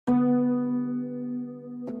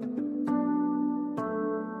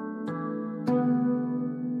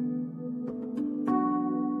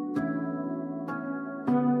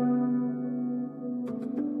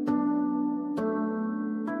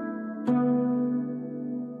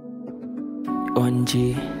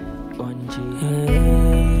1G.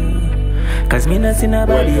 Cause me not see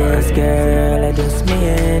nobody else, girl. I just me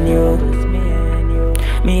and you.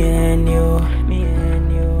 Me and you.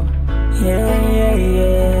 Yeah.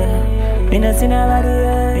 Me not see nobody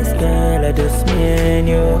else, girl. I just me and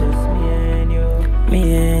you. Me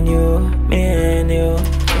and you.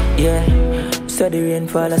 Yeah. So the rain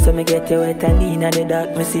fall, so me get you wet. And in the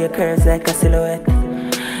dark, me see your curves like a silhouette.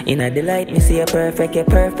 In the light, me see you perfect, you're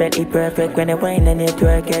perfectly perfect. When I whine and you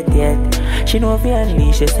twerk yet. She know if you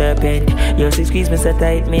unleash a serpent. You see squeeze me so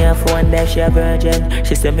tight, me have one that she a virgin.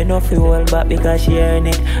 She say me no feel hold back because she earn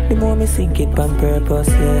it. The more me sink it on purpose,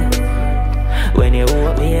 yeah. When you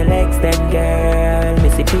hold me your legs then girl, me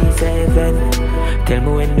see peace heaven. Tell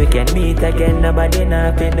me when we can meet again, nobody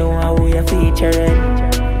nothing know how we are featuring.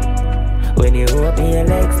 When you hold me your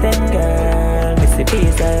legs then girl, me see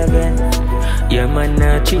peace heaven. Your man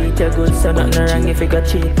not treat you good, so nothing wrong if you got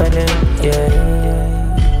cheap on him,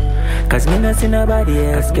 yeah. Cause me not see nobody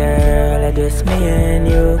else, girl, I just me and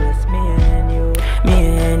you.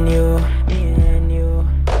 Me and you.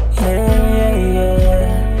 Yeah.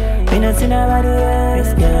 Me not see nobody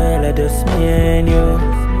else, girl, I just me and you.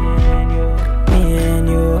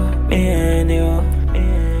 Me and you.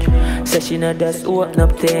 So she not just open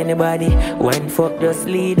up to anybody. When fuck just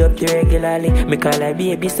lead up to regularly. Me call her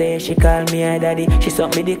baby, say she call me her daddy. She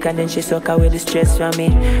suck me dick and then she suck away the stress from me.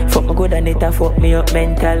 Fuck me good and it a fuck me up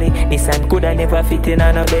mentally. Nissan coulda never fit in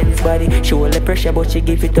on a Benz body. She hold the pressure but she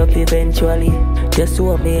give it up eventually. Just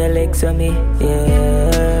hold me your legs on me,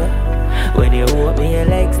 yeah. When you hold me your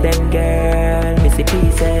legs then girl, me see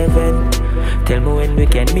peace heaven. Tell me when we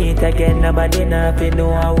can meet again, nobody nothing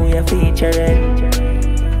know how we are featuring.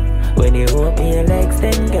 When you hold me your legs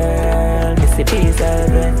then girl, me see peace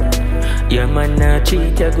heaven. Your man not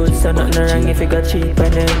treat you good, so nothing wrong if you got cheap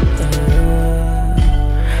on him.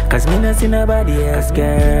 Cause me not see nobody else,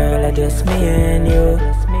 girl, I just me and you.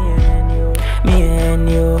 Me and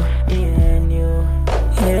you.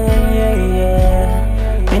 Yeah.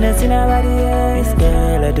 Me not see nobody else,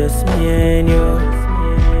 girl, I just me and you.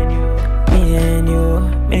 Me and you.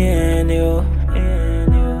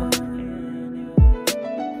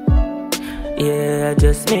 Yeah,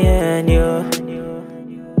 just me and you.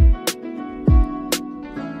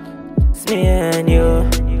 It's me and you.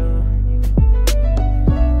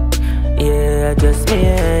 Yeah, just me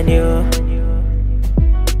and you.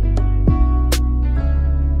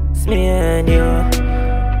 It's me and you.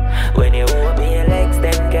 When you hold me your legs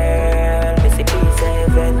then girl, me see peace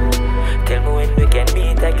heaven. Tell me when we can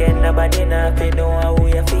meet again, nobody nothing know how